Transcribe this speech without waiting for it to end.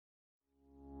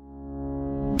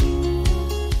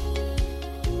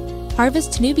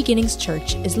Harvest New Beginnings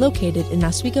Church is located in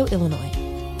Oswego, Illinois.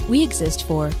 We exist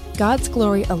for God's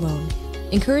glory alone,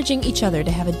 encouraging each other to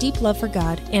have a deep love for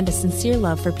God and a sincere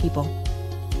love for people.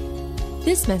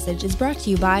 This message is brought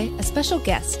to you by a special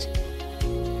guest.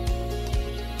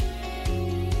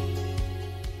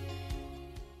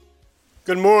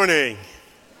 Good morning.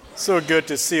 So good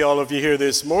to see all of you here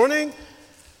this morning.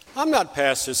 I'm not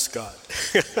Pastor Scott.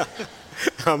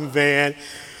 I'm Van.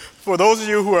 For those of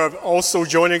you who are also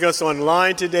joining us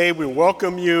online today, we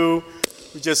welcome you.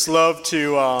 We just love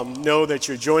to know that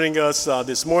you're joining us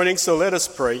this morning. So let us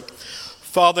pray.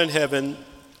 Father in heaven,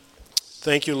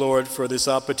 thank you, Lord, for this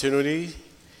opportunity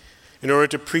in order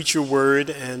to preach your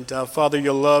word. And Father,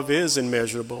 your love is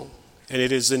immeasurable, and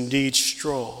it is indeed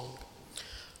strong.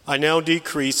 I now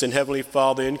decrease, and Heavenly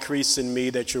Father, increase in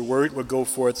me, that your word will go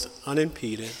forth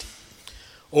unimpeded.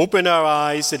 Open our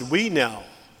eyes that we now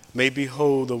may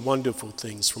behold the wonderful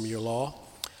things from your law.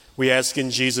 We ask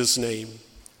in Jesus' name,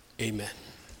 amen.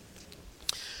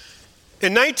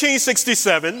 In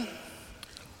 1967,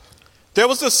 there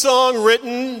was a song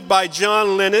written by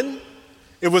John Lennon.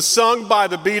 It was sung by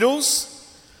the Beatles,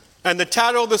 and the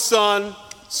title of the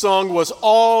song was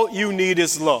All You Need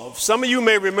Is Love. Some of you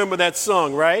may remember that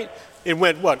song, right? It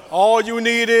went what? All you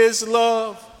need is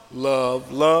love,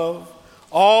 love, love.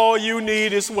 All you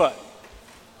need is what?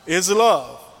 Is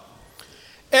love.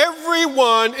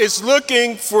 Everyone is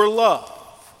looking for love.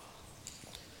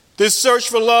 This search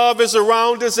for love is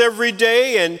around us every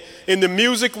day, and in the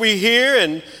music we hear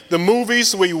and the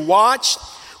movies we watch.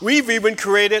 We've even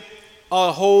created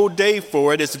a whole day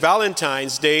for it. It's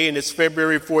Valentine's Day, and it's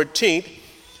February 14th.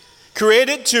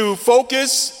 Created to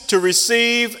focus, to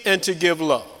receive, and to give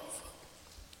love.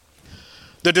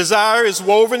 The desire is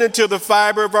woven into the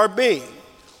fiber of our being.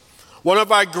 One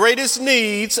of our greatest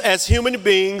needs as human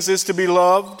beings is to be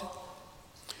loved.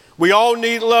 We all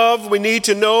need love. We need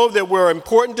to know that we're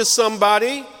important to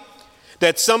somebody,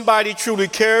 that somebody truly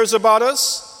cares about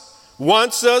us,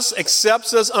 wants us,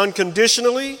 accepts us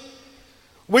unconditionally.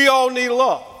 We all need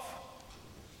love,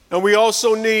 and we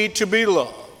also need to be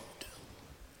loved.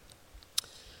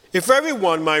 If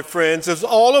everyone, my friends, if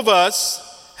all of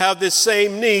us have this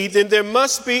same need, then there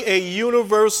must be a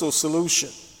universal solution.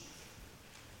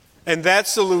 And that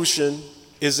solution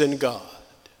is in God.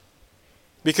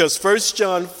 Because 1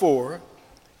 John 4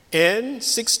 and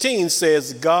 16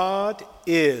 says, God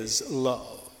is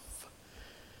love.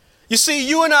 You see,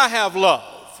 you and I have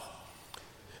love.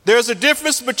 There's a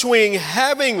difference between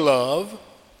having love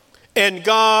and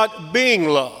God being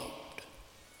loved.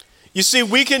 You see,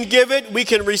 we can give it, we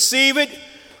can receive it,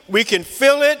 we can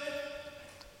feel it.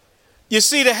 You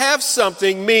see, to have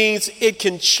something means it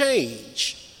can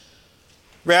change.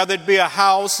 Rather it be a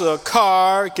house, a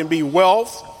car, it can be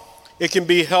wealth, it can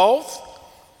be health.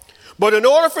 But in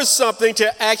order for something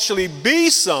to actually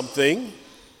be something,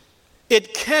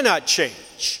 it cannot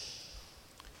change.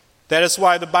 That is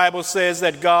why the Bible says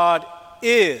that God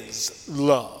is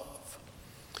love.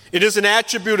 It is an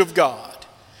attribute of God.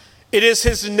 It is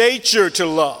his nature to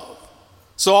love.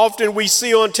 So often we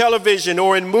see on television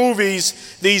or in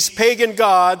movies these pagan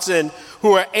gods and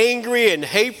who are angry and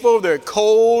hateful, they're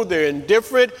cold, they're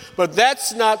indifferent, but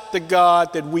that's not the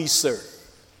God that we serve.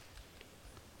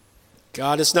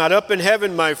 God is not up in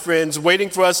heaven, my friends, waiting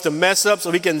for us to mess up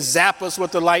so he can zap us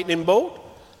with the lightning bolt.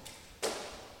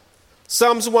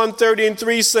 Psalms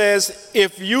 130:3 says,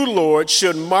 if you, Lord,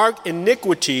 should mark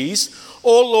iniquities,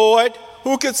 O Lord,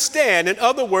 who could stand? In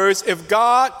other words, if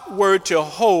God were to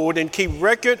hold and keep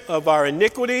record of our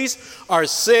iniquities, our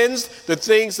sins, the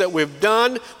things that we've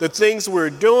done, the things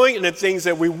we're doing, and the things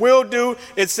that we will do,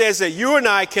 it says that you and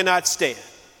I cannot stand.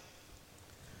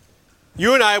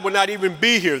 You and I would not even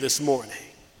be here this morning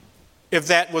if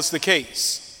that was the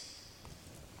case.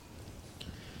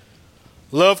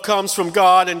 Love comes from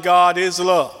God, and God is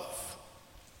love.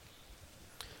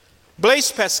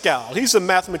 Blaise Pascal, he's a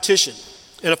mathematician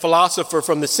and a philosopher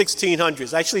from the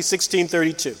 1600s, actually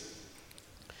 1632.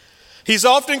 He's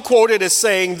often quoted as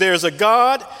saying, there's a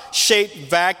God-shaped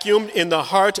vacuum in the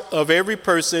heart of every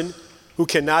person who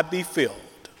cannot be filled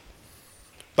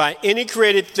by any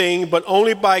created thing, but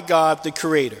only by God, the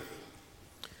Creator.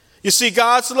 You see,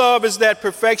 God's love is that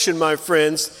perfection, my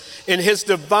friends, in his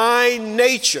divine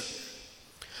nature,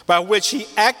 by which he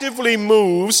actively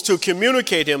moves to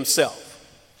communicate himself.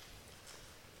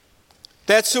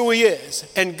 That's who he is,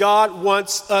 and God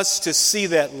wants us to see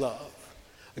that love.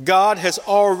 God has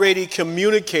already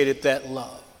communicated that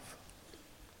love.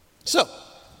 So,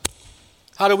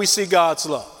 how do we see God's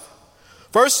love?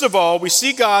 First of all, we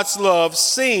see God's love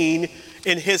seen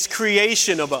in his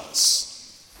creation of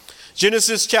us.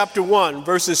 Genesis chapter 1,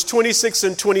 verses 26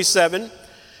 and 27,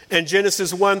 and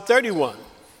Genesis 1:31.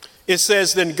 It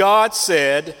says, "Then God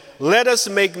said, 'Let us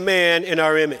make man in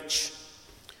our image,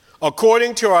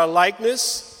 according to our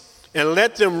likeness, and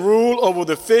let them rule over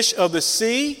the fish of the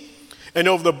sea, and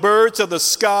over the birds of the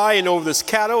sky, and over the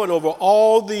cattle, and over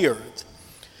all the earth,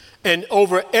 and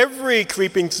over every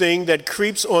creeping thing that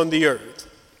creeps on the earth.'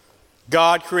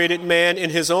 God created man in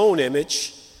his own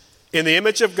image. In the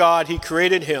image of God, he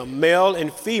created him. Male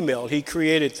and female, he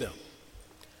created them."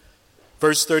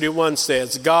 Verse 31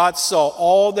 says, "God saw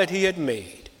all that he had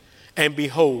made, and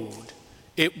behold,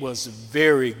 it was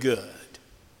very good."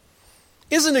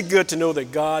 Isn't it good to know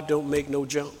that God don't make no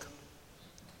junk?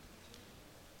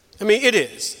 I mean, it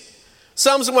is.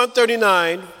 Psalms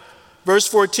 139, verse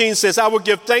 14 says, "I will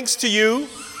give thanks to you,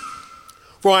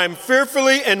 for I am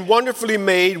fearfully and wonderfully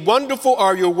made. Wonderful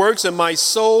are your works, and my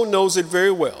soul knows it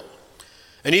very well."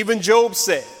 And even Job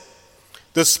said,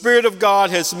 "The Spirit of God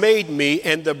has made me,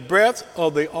 and the breath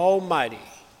of the Almighty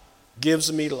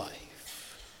gives me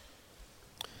life."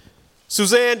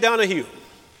 Suzanne Donahue,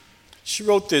 she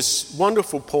wrote this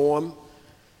wonderful poem,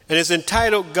 and it's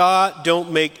entitled, "God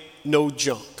Don't Make No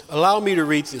Junk." Allow me to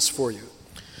read this for you.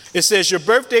 It says, "Your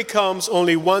birthday comes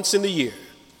only once in the year,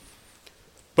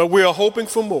 but we are hoping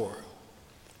for more.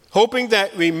 Hoping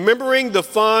that remembering the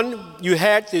fun you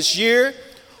had this year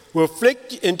will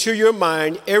flick into your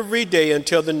mind every day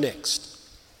until the next.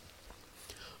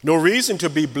 No reason to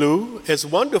be blue, as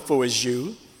wonderful as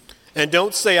you, and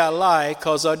don't say I lie,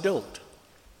 'cause I don't.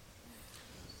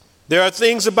 There are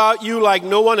things about you like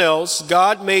no one else.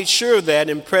 God made sure that,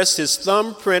 impressed his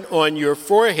thumbprint on your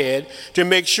forehead to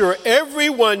make sure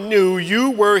everyone knew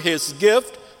you were his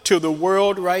gift to the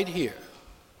world right here,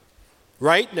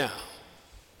 right now,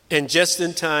 and just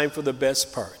in time for the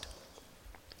best part.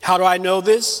 How do I know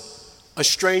this? A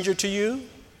stranger to you?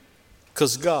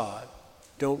 'Cause God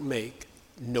don't make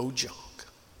no junk."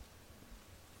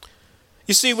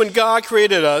 You see, when God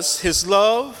created us, his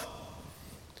love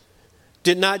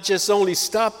did not just only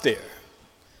stop there.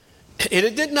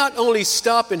 It did not only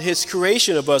stop in his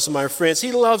creation of us, my friends.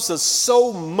 He loves us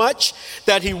so much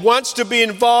that he wants to be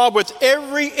involved with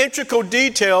every integral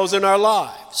details in our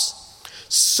lives.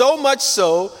 So much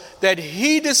so that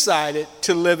he decided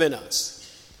to live in us.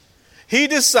 He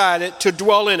decided to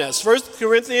dwell in us. 1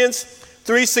 Corinthians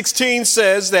 3:16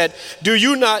 says that, "Do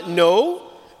you not know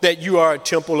that you are a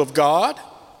temple of God,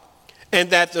 and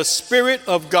that the Spirit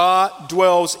of God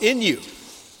dwells in you?"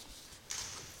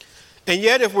 And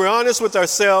yet, if we're honest with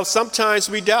ourselves, sometimes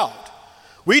we doubt.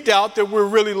 We doubt that we're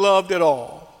really loved at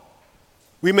all.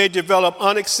 We may develop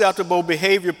unacceptable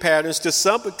behavior patterns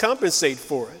to compensate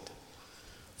for it.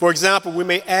 For example, we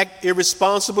may act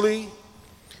irresponsibly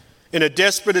in a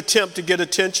desperate attempt to get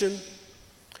attention.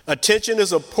 Attention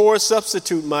is a poor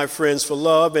substitute, my friends, for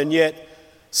love, and yet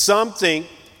some think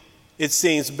it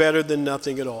seems better than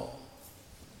nothing at all.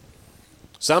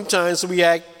 Sometimes we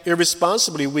act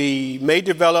irresponsibly. We may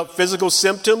develop physical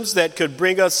symptoms that could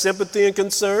bring us sympathy and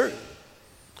concern.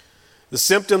 The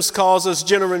symptoms cause us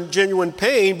genuine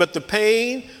pain, but the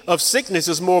pain of sickness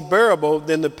is more bearable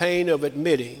than the pain of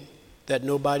admitting that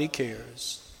nobody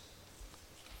cares.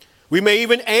 We may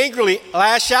even angrily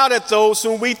lash out at those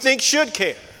whom we think should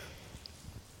care.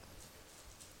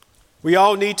 We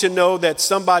all need to know that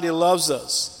somebody loves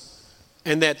us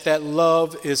and that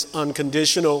love is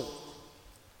unconditional.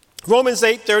 Romans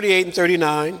 8:38 and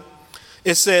 39,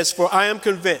 it says, "For I am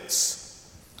convinced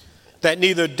that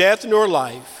neither death nor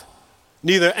life,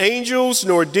 neither angels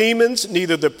nor demons,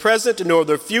 neither the present nor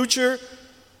the future,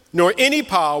 nor any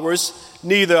powers,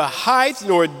 neither height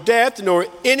nor depth nor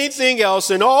anything else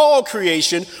in all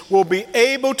creation will be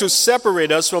able to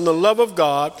separate us from the love of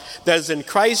God that is in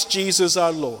Christ Jesus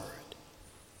our Lord."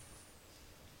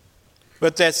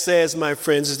 What that says, my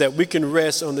friends, is that we can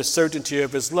rest on the certainty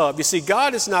of his love. You see,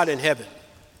 God is not in heaven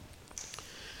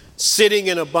sitting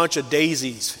in a bunch of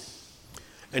daisies,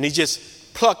 and he just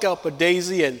pluck up a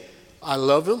daisy and I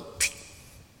love him.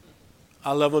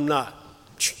 I love him not.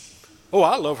 Oh,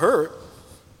 I love her.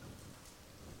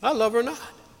 I love her not.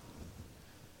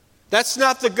 That's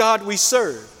not the God we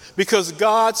serve, because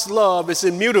God's love is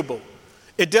immutable.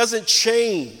 It doesn't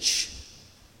change,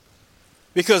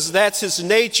 because that's his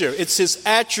nature. It's his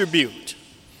attribute.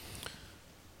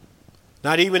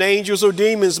 Not even angels or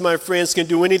demons, my friends, can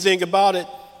do anything about it.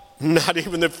 Not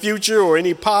even the future or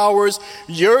any powers,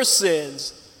 your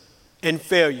sins and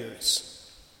failures.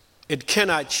 It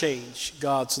cannot change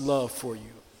God's love for you.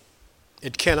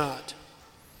 It cannot.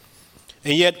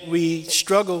 And yet we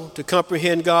struggle to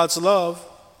comprehend God's love.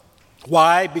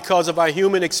 Why? Because of our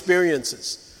human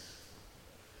experiences.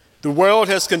 The world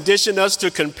has conditioned us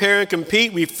to compare and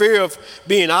compete. We fear of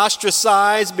being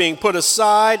ostracized, being put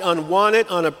aside, unwanted,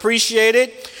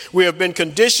 unappreciated. We have been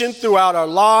conditioned throughout our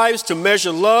lives to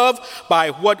measure love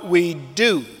by what we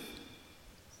do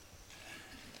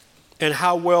and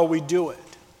how well we do it.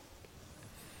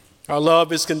 Our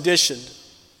love is conditioned,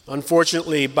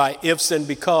 unfortunately, by ifs and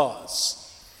because.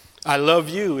 I love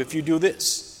you if you do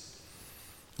this.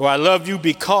 Or I love you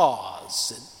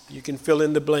because. And you can fill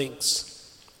in the blanks.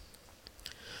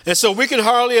 And so we can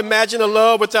hardly imagine a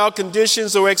love without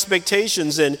conditions or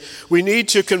expectations. And we need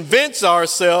to convince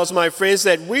ourselves, my friends,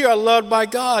 that we are loved by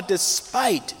God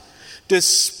despite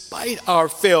our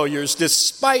failures,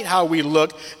 despite how we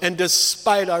look, and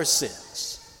despite our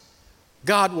sins.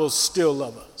 God will still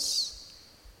love us.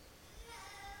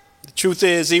 The truth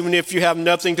is, even if you have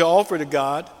nothing to offer to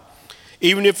God,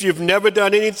 even if you've never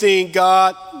done anything,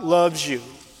 God loves you.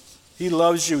 He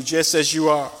loves you just as you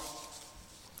are.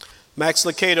 Max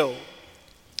Lucado,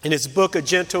 in his book, A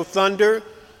Gentle Thunder,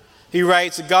 he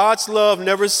writes, God's love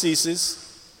never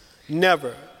ceases,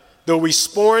 never. Though we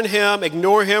scorn him,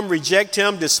 ignore him, reject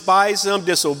him, despise him,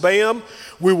 disobey him,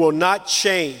 we will not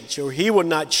change, or he will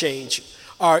not change.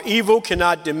 Our evil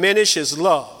cannot diminish his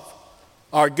love.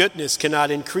 Our goodness cannot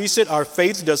increase it. Our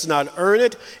faith does not earn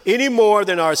it any more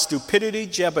than our stupidity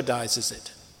jeopardizes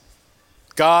it.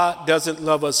 God doesn't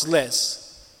love us less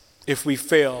if we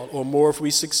fail, or more if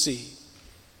we succeed.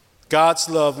 God's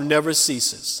love never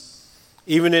ceases.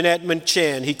 Even in Edmund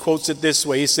Chan, he quotes it this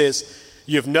way. He says,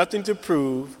 you have nothing to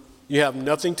prove, you have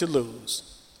nothing to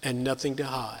lose, and nothing to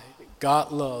hide.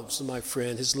 God loves, my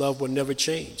friend. His love will never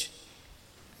change.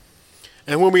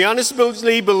 And when we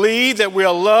honestly believe that we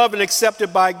are loved and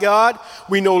accepted by God,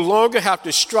 we no longer have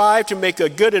to strive to make a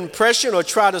good impression or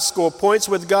try to score points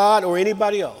with God or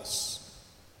anybody else.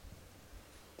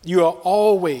 You are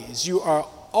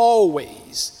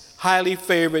always highly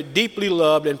favored, deeply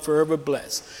loved, and forever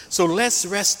blessed. So let's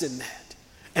rest in that,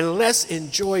 and let's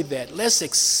enjoy that. Let's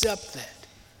accept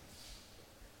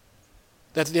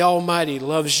that the Almighty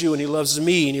loves you, and he loves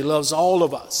me, and he loves all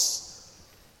of us.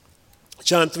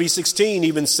 John 3:16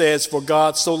 even says, for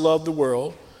God so loved the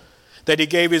world that he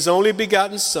gave his only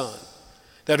begotten Son,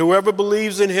 that whoever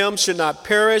believes in him should not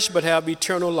perish but have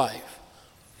eternal life.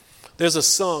 There's a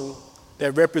song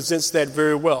that represents that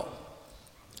very well.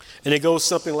 And it goes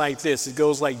something like this. It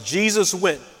goes like, Jesus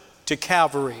went to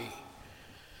Calvary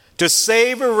to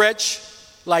save a wretch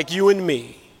like you and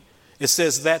me. It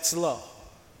says that's love.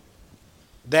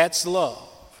 That's love.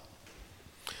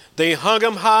 They hung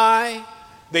him high.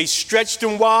 They stretched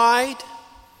him wide.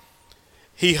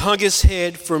 He hung his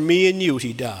head for me and you.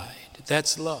 He died.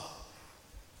 That's love.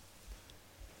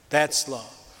 That's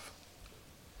love.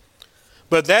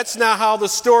 But that's not how the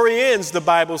story ends, the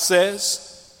Bible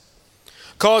says.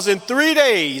 Because in 3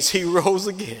 days he rose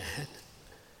again.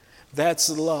 That's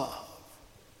love.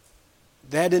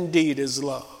 That indeed is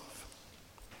love.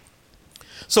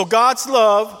 So God's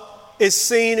love is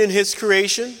seen in his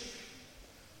creation.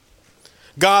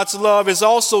 God's love is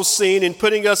also seen in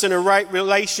putting us in a right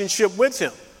relationship with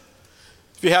him.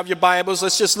 If you have your Bibles,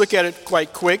 let's just look at it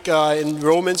quite quick in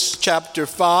Romans chapter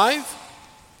 5.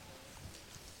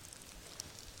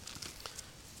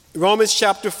 Romans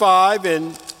chapter 5,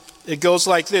 and it goes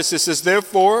like this. It says,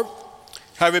 therefore,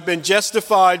 having been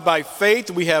justified by faith,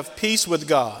 we have peace with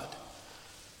God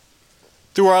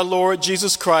through our Lord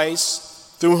Jesus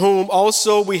Christ, through whom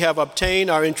also we have obtained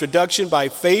our introduction by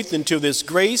faith into this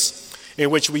grace in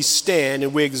which we stand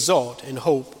and we exalt in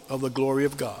hope of the glory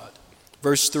of God.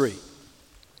 Verse 3.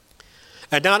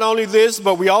 And not only this,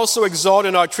 but we also exalt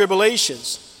in our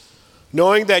tribulations,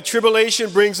 knowing that tribulation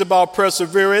brings about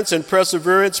perseverance, and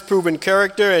perseverance, proven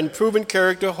character, and proven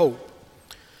character, hope.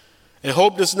 And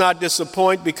hope does not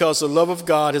disappoint, because the love of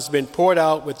God has been poured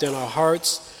out within our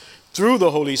hearts through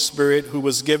the Holy Spirit who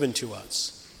was given to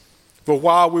us. For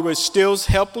while we were still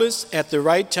helpless, at the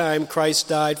right time Christ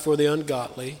died for the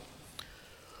ungodly.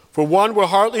 For one will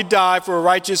hardly die for a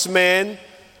righteous man,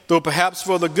 though perhaps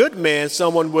for the good man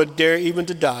someone would dare even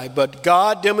to die. But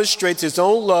God demonstrates his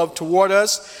own love toward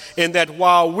us in that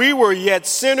while we were yet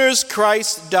sinners,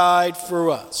 Christ died for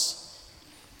us.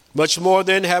 Much more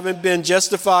then, having been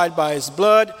justified by his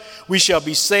blood, we shall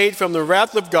be saved from the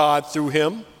wrath of God through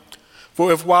him.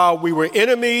 For if while we were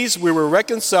enemies, we were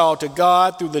reconciled to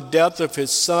God through the death of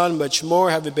his Son, much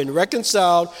more, having been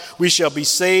reconciled, we shall be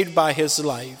saved by his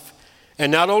life.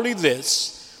 And not only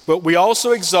this, but we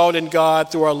also exalt in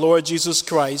God through our Lord Jesus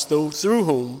Christ, through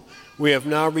whom we have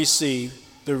now received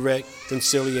the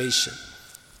reconciliation.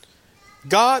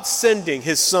 God sending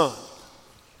his Son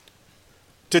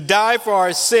to die for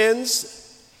our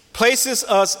sins places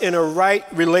us in a right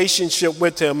relationship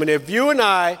with him. And if you and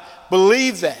I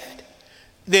believe that,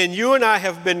 then you and I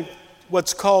have been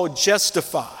what's called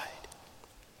justified.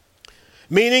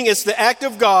 Meaning it's the act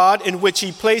of God in which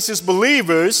he places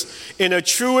believers in a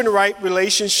true and right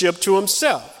relationship to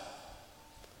himself.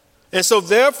 And so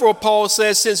therefore, Paul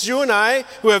says, since you and I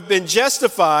who have been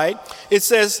justified, it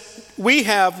says we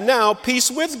have now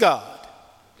peace with God.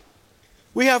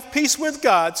 We have peace with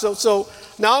God. So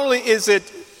not only is it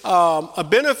a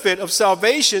benefit of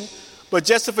salvation, but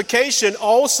justification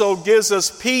also gives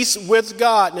us peace with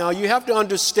God. Now, you have to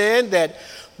understand that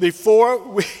before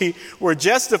we were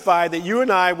justified, that you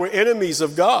and I were enemies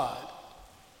of God.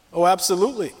 Oh,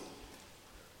 absolutely.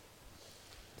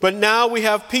 But now we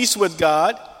have peace with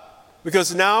God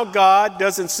because now God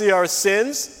doesn't see our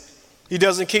sins. He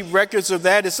doesn't keep records of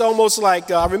that. It's almost like,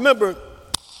 I remember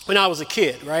when I was a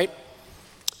kid, right?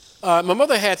 My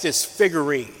mother had this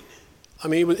figurine. I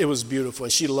mean, it was beautiful,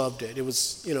 and she loved it. It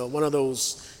was, one of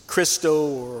those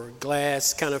crystal or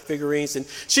glass kind of figurines. And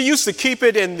she used to keep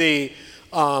it in the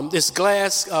this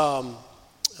glass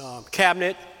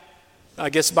cabinet, I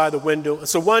guess, by the window. And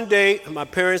so one day, my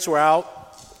parents were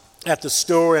out at the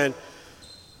store, and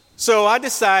so I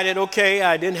decided, okay,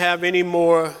 I didn't have any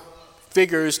more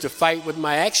figures to fight with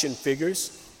my action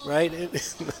figures, right?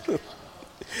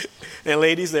 And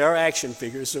ladies, they are action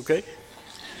figures, okay?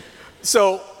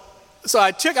 So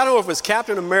I don't know if it was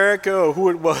Captain America or who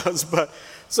it was, but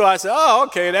so I said, oh,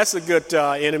 okay, that's a good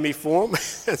enemy for him.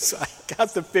 And so I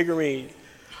got the figurine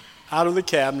out of the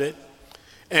cabinet,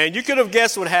 and you could have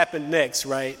guessed what happened next,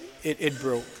 right? It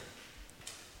broke.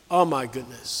 Oh my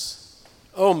goodness.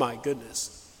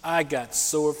 I got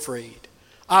so afraid.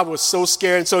 I was so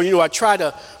scared. And so, I tried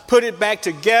to put it back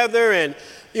together, and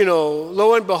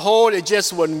lo and behold, it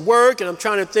just wouldn't work. And I'm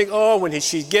trying to think, when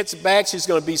she gets back, she's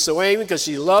going to be so angry because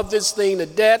she loved this thing to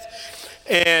death.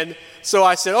 And so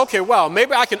I said, okay, well,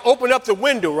 maybe I can open up the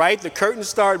window, right? The curtains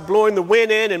start blowing the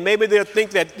wind in, and maybe they'll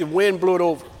think that the wind blew it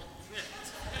over.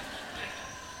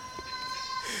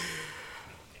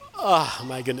 Oh,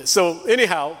 my goodness. So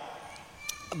anyhow,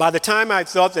 by the time I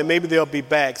thought that maybe they'll be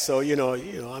back, so,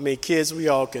 kids, we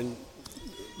all can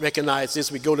recognize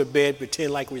this. We go to bed,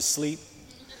 pretend like we're asleep.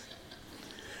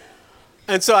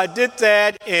 And so I did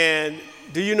that, and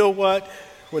do you know what?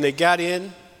 When they got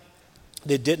in,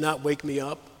 they did not wake me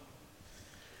up.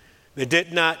 They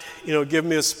did not, give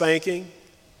me a spanking.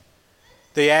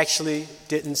 They actually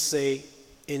didn't say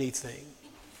anything.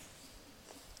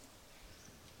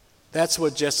 That's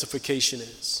what justification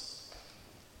is.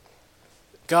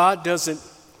 God doesn't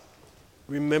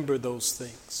remember those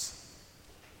things.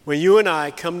 When you and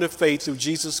I come to faith through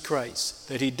Jesus Christ,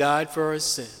 that he died for our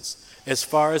sins, as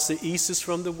far as the east is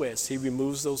from the west, he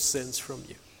removes those sins from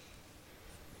you.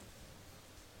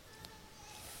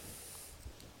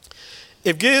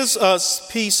 It gives us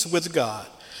peace with God.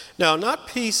 Now, not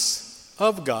peace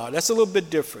of God. That's a little bit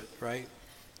different, right?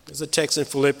 There's a text in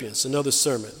Philippians, another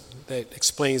sermon, that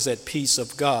explains that peace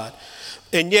of God.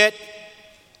 And yet,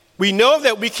 we know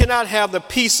that we cannot have the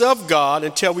peace of God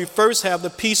until we first have the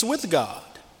peace with God.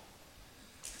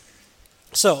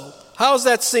 So, how is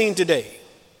that seen today?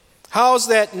 How is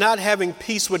that not having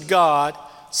peace with God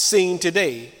seen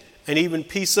today, and even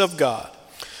peace of God?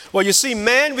 Well, you see,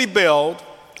 man rebelled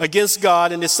against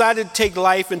God and decided to take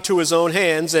life into his own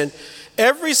hands. And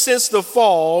ever since the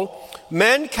fall,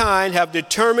 mankind have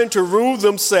determined to rule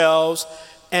themselves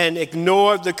and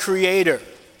ignore the Creator.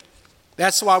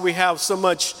 That's why we have so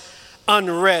much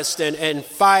unrest and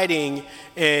fighting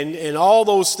and all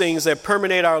those things that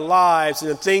permeate our lives,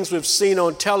 and the things we've seen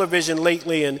on television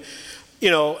lately. And,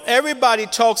 everybody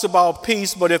talks about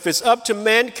peace, but if it's up to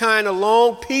mankind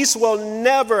alone, peace will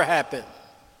never happen.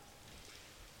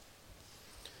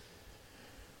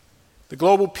 The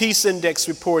Global Peace Index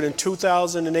report in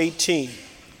 2018,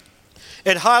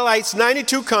 it highlights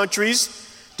 92 countries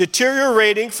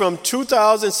deteriorating from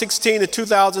 2016 to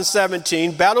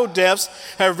 2017. Battle deaths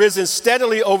have risen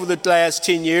steadily over the last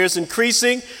 10 years,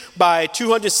 increasing by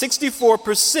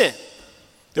 264%.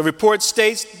 The report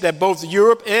states that both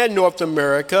Europe and North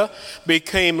America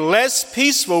became less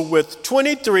peaceful, with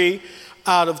 23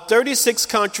 out of 36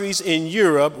 countries in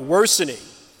Europe worsening.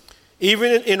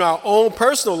 Even in our own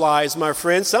personal lives, my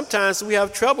friends, sometimes we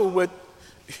have trouble with,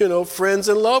 friends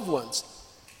and loved ones.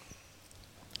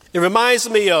 It reminds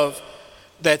me of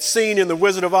that scene in The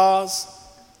Wizard of Oz,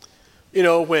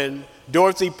 when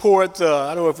Dorothy poured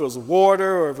I don't know if it was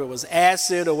water or if it was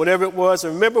acid or whatever it was.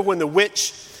 And remember when the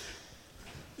witch,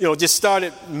 just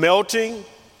started melting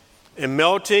and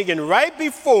melting. And right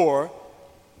before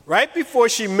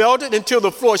she melted into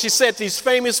the floor, she said these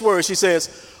famous words. She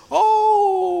says,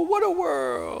 "Oh, Oh, what a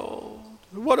world.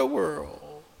 What a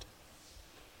world.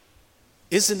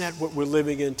 Isn't that what we're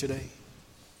living in today?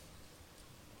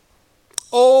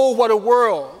 Oh, what a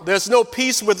world. There's no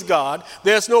peace with God.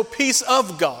 There's no peace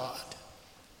of God.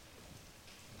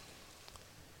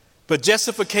 But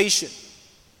justification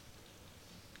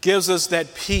gives us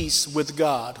that peace with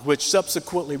God, which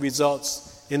subsequently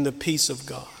results in the peace of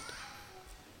God.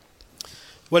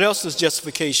 What else does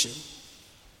justification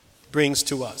brings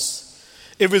to us?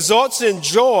 It results in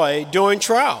joy during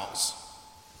trials.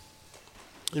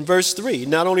 In verse 3,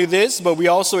 not only this, but we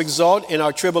also exult in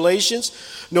our tribulations,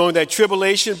 knowing that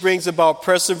tribulation brings about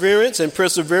perseverance, and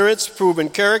perseverance, proven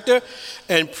character,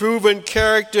 and proven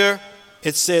character,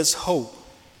 it says hope.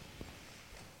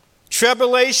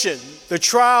 Tribulation, the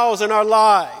trials in our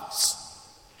lives,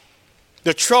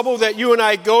 the trouble that you and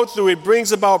I go through, it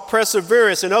brings about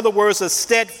perseverance. In other words, a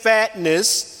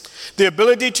steadfastness, the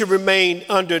ability to remain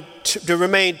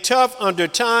tough under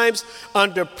times,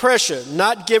 under pressure,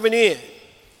 not giving in.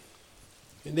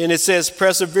 And then it says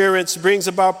perseverance brings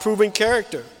about proven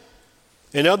character.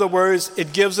 In other words,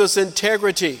 it gives us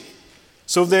integrity.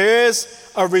 So there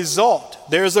is a result.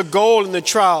 There's a goal in the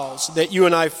trials that you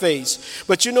and I face.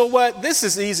 But you know what? This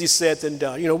is easy said than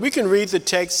done. We can read the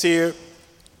text here.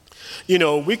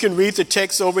 We can read the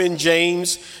text over in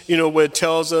James, where it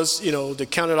tells us, to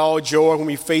count it all joy when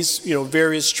we face,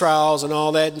 various trials and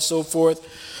all that and so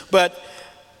forth. But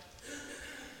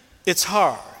it's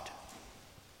hard.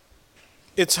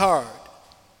 It's hard.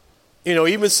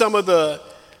 Even some of the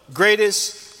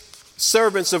greatest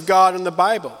servants of God in the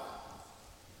Bible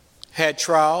had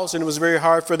trials, and it was very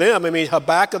hard for them.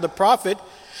 Habakkuk the prophet,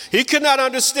 he could not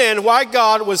understand why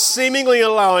God was seemingly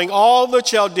allowing all the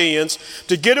Chaldeans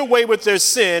to get away with their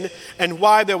sin and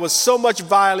why there was so much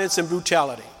violence and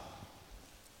brutality.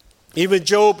 Even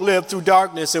Job lived through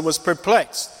darkness and was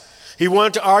perplexed. He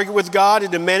wanted to argue with God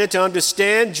and demanded to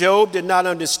understand. Job did not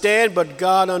understand, but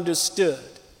God understood.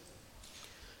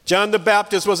 John the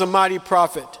Baptist was a mighty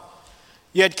prophet.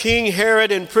 Yet King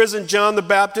Herod imprisoned John the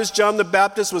Baptist. John the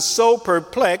Baptist was so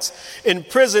perplexed in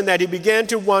prison that he began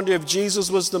to wonder if Jesus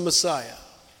was the Messiah.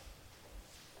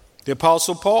 The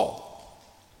Apostle Paul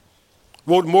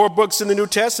wrote more books in the New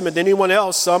Testament than anyone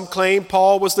else. Some claim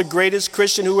Paul was the greatest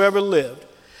Christian who ever lived.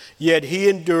 Yet he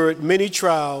endured many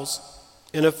trials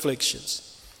and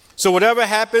afflictions. So whatever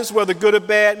happens, whether good or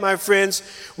bad, my friends,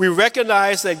 we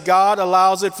recognize that God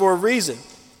allows it for a reason.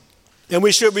 And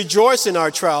we should rejoice in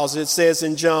our trials, it says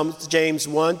in James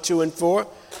 1, 2, and 4.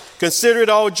 Consider it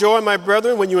all joy, my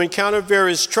brethren, when you encounter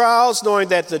various trials, knowing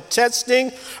that the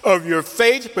testing of your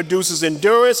faith produces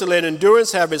endurance, and let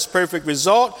endurance have its perfect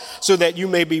result, so that you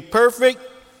may be perfect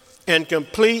and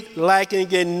complete,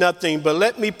 lacking in nothing. But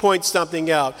let me point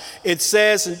something out. It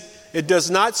says, it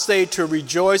does not say to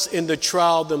rejoice in the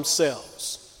trial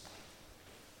themselves.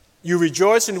 You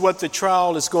rejoice in what the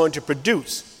trial is going to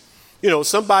produce.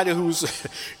 Somebody who's,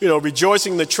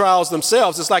 rejoicing in the trials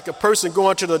themselves, it's like a person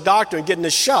going to the doctor and getting a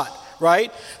shot,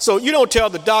 right? So you don't tell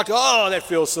the doctor, oh, that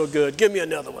feels so good, give me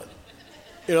another one.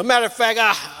 Matter of fact,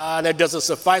 that doesn't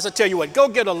suffice. I tell you what, go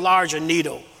get a larger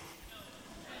needle.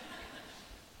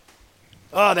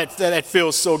 Oh, that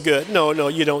feels so good. No,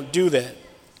 you don't do that.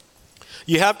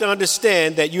 You have to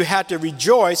understand that you have to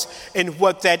rejoice in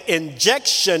what that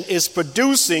injection is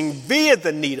producing via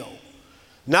the needle.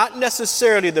 Not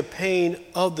necessarily the pain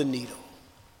of the needle.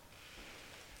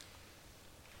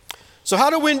 So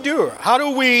how do we endure? How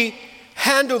do we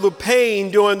handle the pain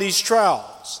during these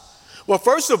trials? Well,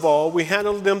 first of all, we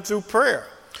handle them through prayer.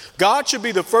 God should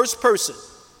be the first person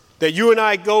that you and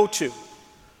I go to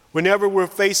whenever we're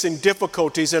facing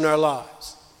difficulties in our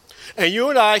lives. And you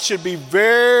and I should be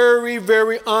very,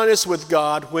 very honest with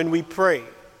God when we pray.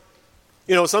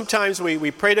 Sometimes we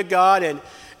pray to God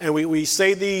and we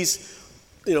say these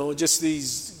just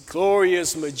these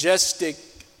glorious, majestic,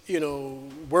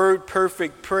 word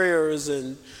perfect prayers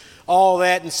and all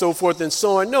that and so forth and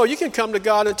so on. No, you can come to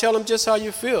God and tell him just how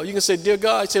you feel. You can say, dear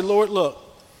God, I say, Lord, look.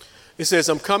 It says,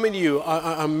 I'm coming to you.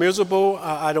 I'm miserable.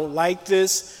 I don't like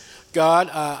this. God,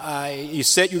 you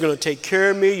said you're going to take care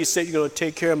of me. You said you're going to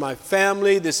take care of my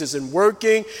family. This isn't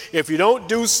working. If you don't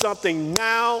do something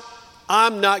now,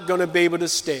 I'm not going to be able to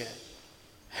stand.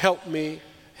 Help me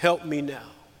now.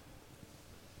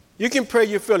 You can pray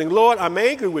your feeling. Lord, I'm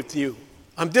angry with you.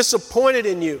 I'm disappointed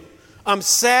in you. I'm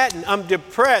saddened. I'm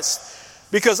depressed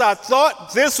because I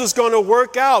thought this was going to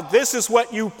work out. This is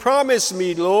what you promised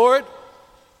me, Lord.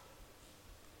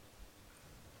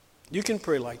 You can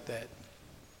pray like that.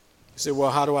 You say, well,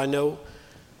 how do I know?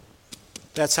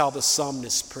 That's how the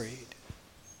psalmist prayed.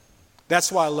 That's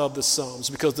why I love the Psalms,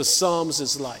 because the Psalms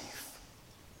is life.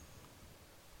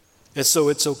 And so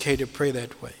it's okay to pray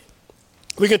that way.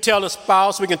 We can tell a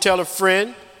spouse, we can tell a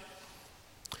friend,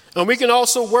 and we can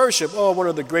also worship. Oh, one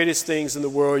of the greatest things in the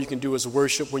world you can do is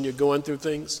worship when you're going through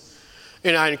things.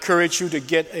 And I encourage you to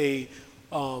get a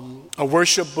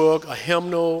worship book, a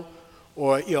hymnal,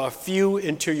 or a few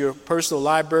into your personal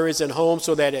libraries at home,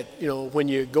 so that when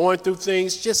you're going through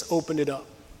things, just open it up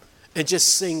and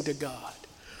just sing to God.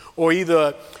 Or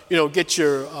either get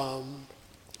your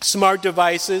smart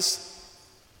devices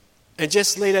and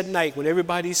just late at night when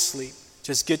everybody's asleep,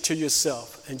 just get to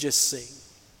yourself and just sing.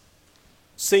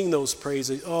 Sing those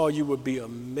praises. Oh, you would be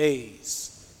amazed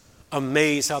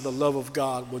how the love of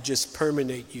God will just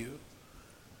permeate you.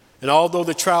 And although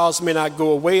the trials may not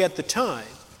go away at the time,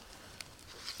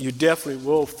 you definitely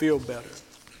will feel better,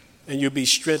 and you'll be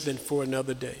strengthened for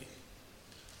another day.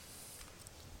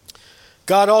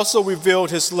 God also revealed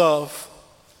his love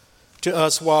to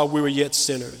us while we were yet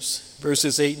sinners.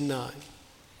 Verses 8 and 9.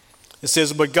 It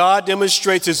says, "But God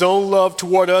demonstrates his own love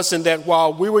toward us in that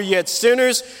while we were yet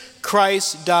sinners,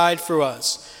 Christ died for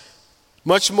us.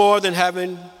 Much more than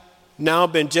having now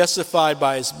been justified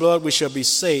by his blood, we shall be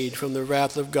saved from the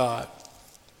wrath of God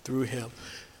through him."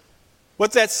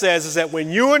 What that says is that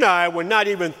when you and I were not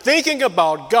even thinking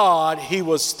about God, he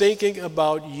was thinking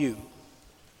about you.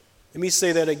 Let me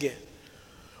say that again.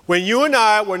 When you and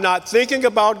I were not thinking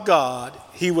about God,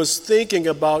 he was thinking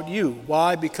about you.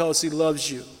 Why? Because he loves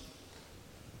you.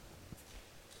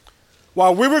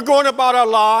 While we were going about our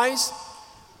lives,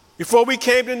 before we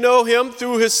came to know him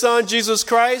through his son, Jesus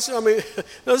Christ,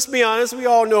 let's be honest, we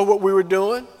all know what we were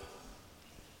doing,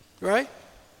 right?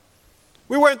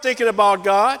 We weren't thinking about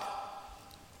God.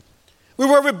 We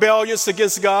were rebellious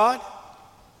against God.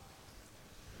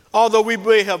 Although we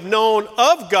may have known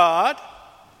of God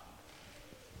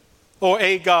or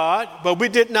a God, but we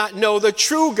did not know the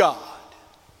true God.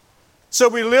 So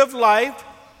we lived life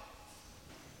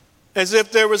as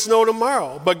if there was no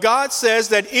tomorrow. But God says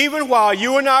that even while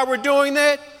you and I were doing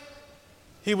that,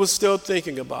 he was still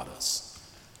thinking about us.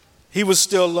 He was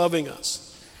still loving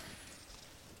us.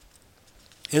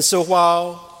 And so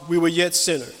while we were yet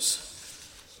sinners,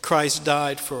 Christ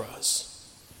died for us.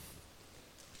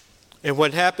 And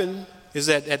what happened is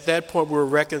that at that point we were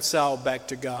reconciled back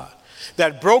to God.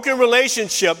 That broken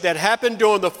relationship that happened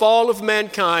during the fall of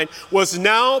mankind was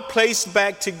now placed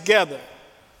back together,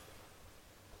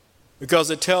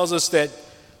 because it tells us that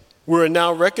we're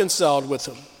now reconciled with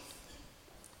him.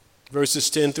 Verses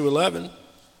 10 through 11.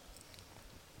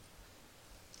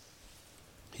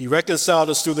 He reconciled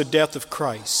us through the death of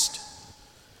Christ.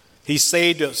 He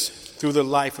saved us through the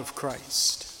life of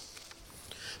Christ.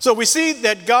 So we see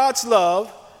that God's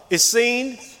love is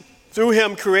seen through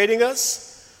him creating us.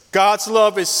 God's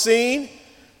love is seen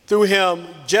through him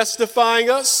justifying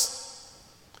us.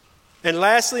 And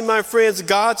lastly, my friends,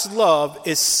 God's love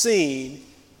is seen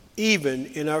even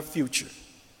in our future.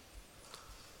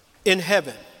 In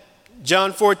heaven.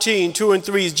 John 14, 2 and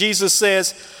 3, Jesus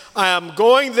says, "I am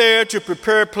going there to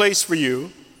prepare a place for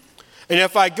you. And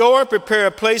if I go and prepare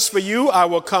a place for you, I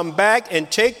will come back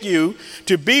and take you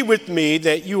to be with me,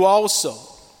 that you also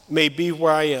may be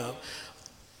where I am."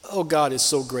 Oh, God is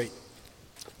so great.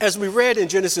 As we read in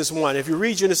Genesis 1, if you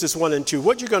read Genesis 1 and 2,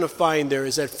 what you're going to find there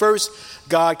is that first,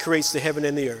 God creates the heaven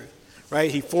and the earth,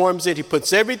 right? He forms it, he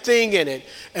puts everything in it.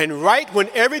 And right when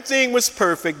everything was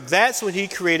perfect, that's when he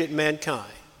created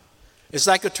mankind. It's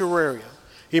like a terrarium.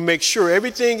 He makes sure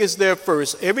everything is there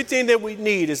first. Everything that we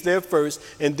need is there first,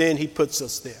 and then he puts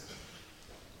us there.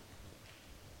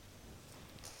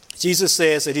 Jesus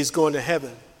says that he's going to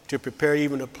heaven to prepare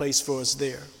even a place for us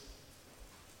there.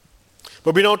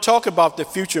 But we don't talk about the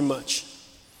future much.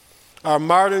 Our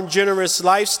modern, generous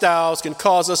lifestyles can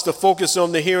cause us to focus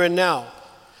on the here and now.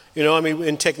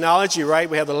 In technology, right?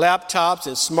 We have the laptops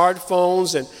and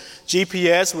smartphones and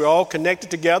GPS. We're all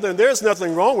connected together. And there's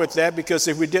nothing wrong with that, because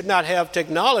if we did not have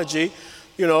technology,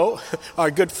 our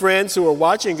good friends who are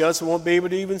watching us won't be able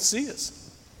to even see us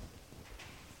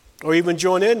or even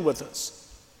join in with us.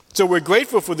 So we're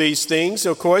grateful for these things.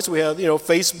 Of course, we have,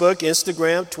 Facebook,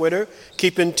 Instagram, Twitter,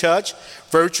 keep in touch,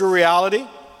 virtual reality.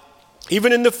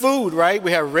 Even in the food, right?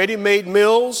 We have ready-made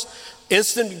meals,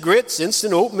 instant grits,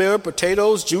 instant oatmeal,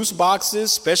 potatoes, juice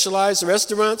boxes, specialized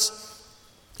restaurants.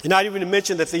 And not even to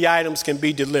mention that the items can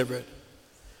be delivered.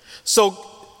 So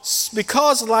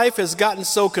because life has gotten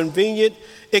so convenient,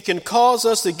 it can cause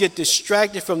us to get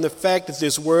distracted from the fact that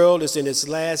this world is in its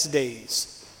last days.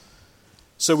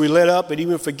 So we let up and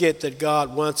even forget that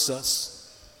God wants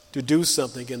us to do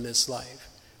something in this life.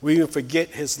 We even forget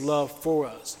his love for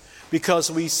us,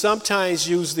 because we sometimes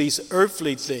use these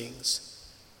earthly things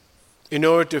in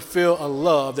order to feel a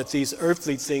love that these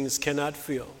earthly things cannot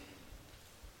feel.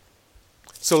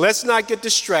 So let's not get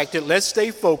distracted. Let's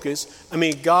stay focused. I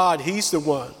mean, God, he's the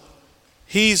one.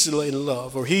 He's in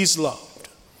love, or he's loved.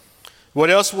 What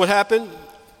else will happen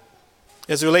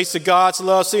as it relates to God's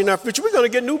love seen in our future? We're going to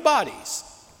get new bodies.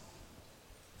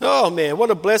 Oh, man, what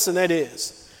a blessing that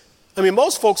is. I mean,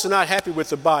 most folks are not happy with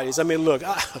their bodies. I mean, look,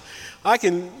 I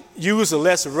can use a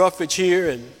less roughage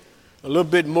here and a little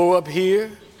bit more up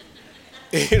here.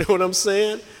 You know what I'm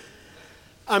saying?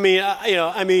 I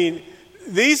mean,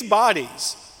 these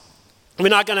bodies, we're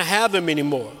not going to have them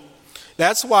anymore.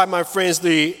 That's why, my friends,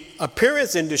 the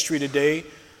appearance industry today,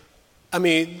 I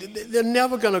mean, they're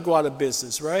never going to go out of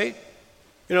business, right?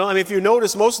 You know, I mean, if you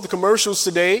notice, most of the commercials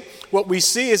today, what we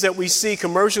see is that we see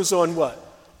commercials on what?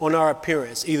 On our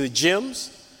appearance, either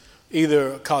gyms,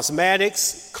 either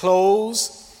cosmetics,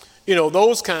 clothes, you know,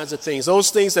 those kinds of things.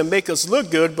 Those things that make us look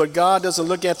good, but God doesn't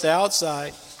look at the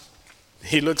outside.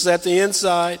 He looks at the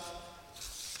inside.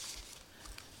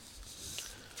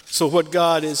 So what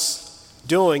God is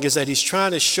doing is that he's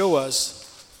trying to show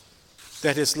us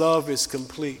that his love is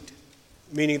complete,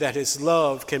 meaning that his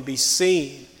love can be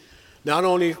seen, not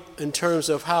only in terms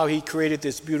of how he created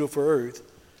this beautiful earth,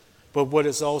 but what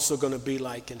it's also going to be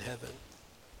like in heaven.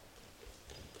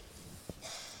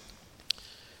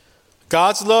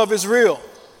 God's love is real.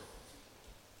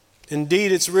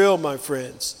 Indeed, it's real, my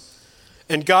friends.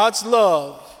 And God's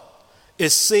love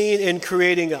is seen in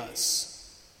creating us.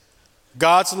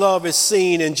 God's love is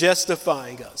seen in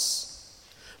justifying us.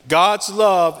 God's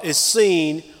love is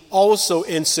seen also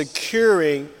in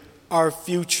securing our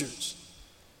futures.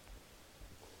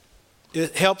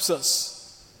 It helps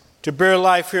us to bear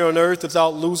life here on earth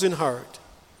without losing heart.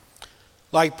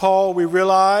 Like Paul, we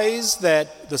realize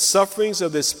that the sufferings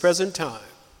of this present time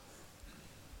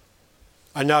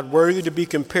are not worthy to be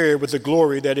compared with the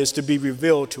glory that is to be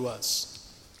revealed to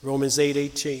us. Romans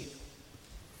 8:18.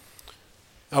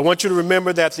 I want you to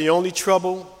remember that the only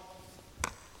trouble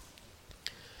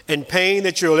and pain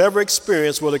that you'll ever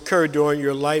experience will occur during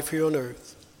your life here on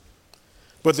earth.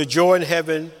 But the joy in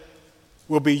heaven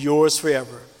will be yours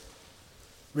forever.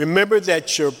 Remember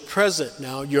that your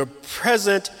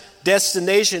present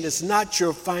destination is not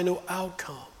your final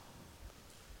outcome.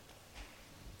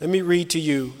 Let me read to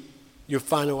you your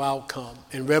final outcome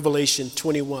in Revelation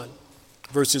 21,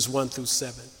 verses 1 through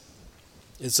 7.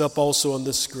 It's up also on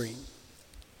the screen.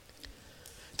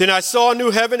 Then I saw a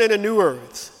new heaven and a new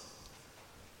earth.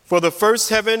 For the first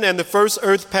heaven and the first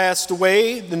earth passed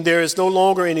away, then there is no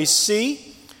longer any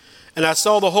sea. And I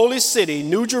saw the holy city,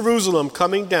 New Jerusalem,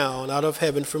 coming down out of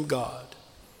heaven from God,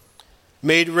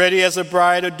 made ready as a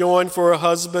bride adorned for her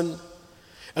husband.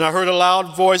 And I heard a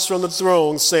loud voice from the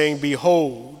throne saying,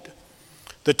 Behold,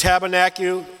 the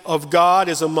tabernacle of God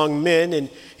is among men, and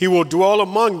he will dwell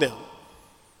among them.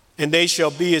 And they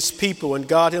shall be his people, and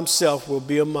God himself will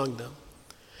be among them.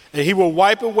 And he will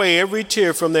wipe away every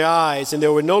tear from their eyes, and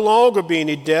there will no longer be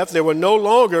any death. There will no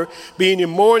longer be any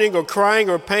mourning or crying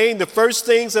or pain. The first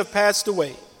things have passed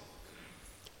away.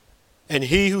 And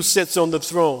he who sits on the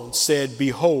throne said,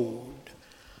 Behold,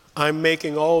 I'm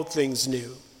making all things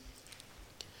new.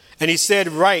 And he said,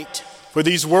 Write, for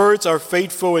these words are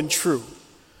faithful and true.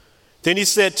 Then he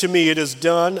said to me, It is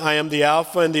done. I am the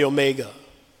Alpha and the Omega,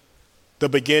 the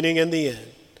beginning and the end.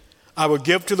 I will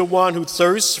give to the one who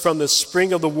thirsts from the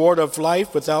spring of the water of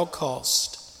life without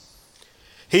cost.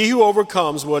 He who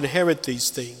overcomes will inherit these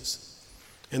things.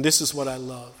 And this is what I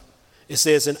love. It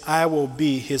says, And I will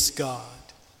be his God,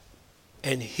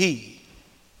 and he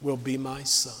will be my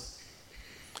son.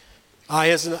 Eye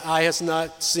has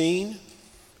not seen,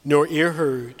 nor ear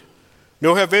heard,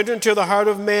 nor have entered into the heart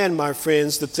of man, my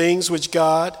friends, the things which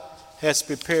God has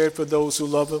prepared for those who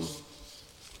love him.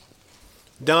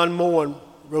 Don Moen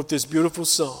wrote this beautiful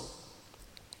song.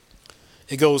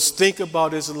 It goes, Think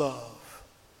about his love.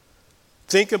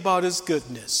 Think about his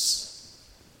goodness.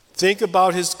 Think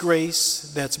about his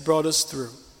grace that's brought us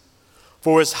through.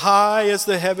 For as high as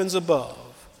the heavens above,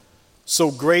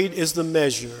 so great is the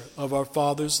measure of our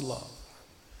Father's love.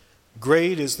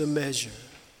 Great is the measure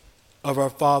of our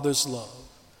Father's love.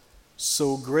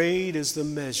 So great is the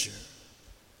measure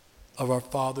of our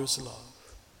Father's love.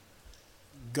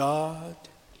 God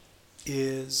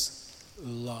is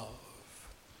love.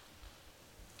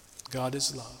 God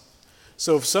is love.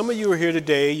 So if some of you are here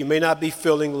today, you may not be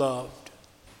feeling loved.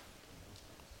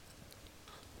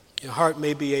 Your heart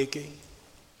may be aching.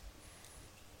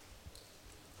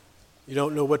 You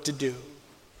don't know what to do.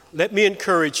 Let me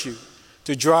encourage you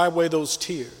to dry away those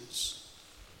tears.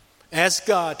 Ask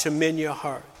God to mend your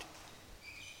heart.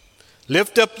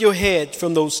 Lift up your head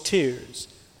from those tears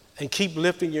and keep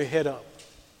lifting your head up.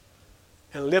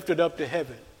 And lift it up to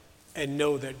heaven and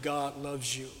know that God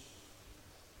loves you.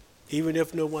 even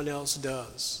if no one else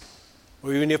does,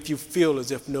 or even if you feel as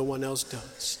if no one else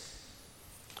does.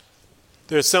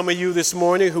 There are some of you this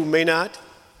morning who may not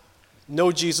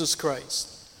know Jesus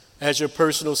Christ as your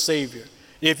personal Savior.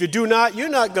 If you do not, you're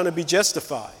not going to be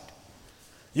justified.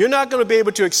 You're not going to be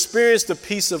able to experience the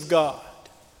peace of God.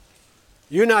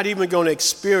 You're not even going to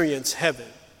experience heaven.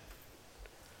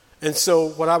 And so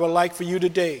what I would like for you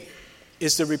today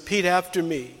is to repeat after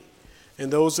me.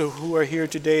 And those who are here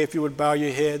today, if you would bow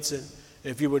your heads and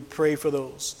if you would pray for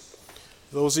those.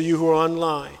 Those of you who are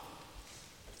online,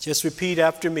 just repeat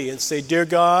after me and say, "Dear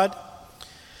God,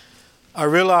 I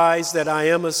realize that I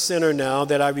am a sinner now,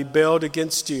 that I rebelled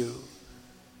against you.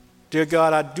 Dear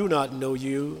God, I do not know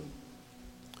you,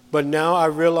 but now I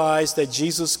realize that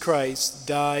Jesus Christ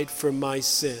died for my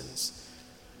sins.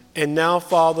 And now,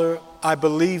 Father, I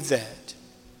believe that.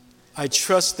 I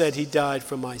trust that he died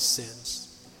for my sins.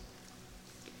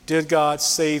 Dear God,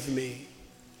 save me.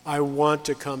 I want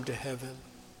to come to heaven.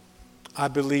 I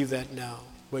believe that now,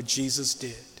 what Jesus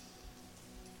did.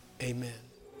 Amen."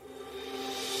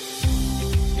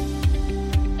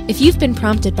 If you've been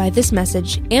prompted by this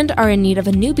message and are in need of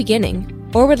a new beginning,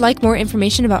 or would like more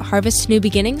information about Harvest New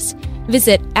Beginnings,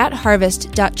 visit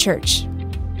 @harvest.church.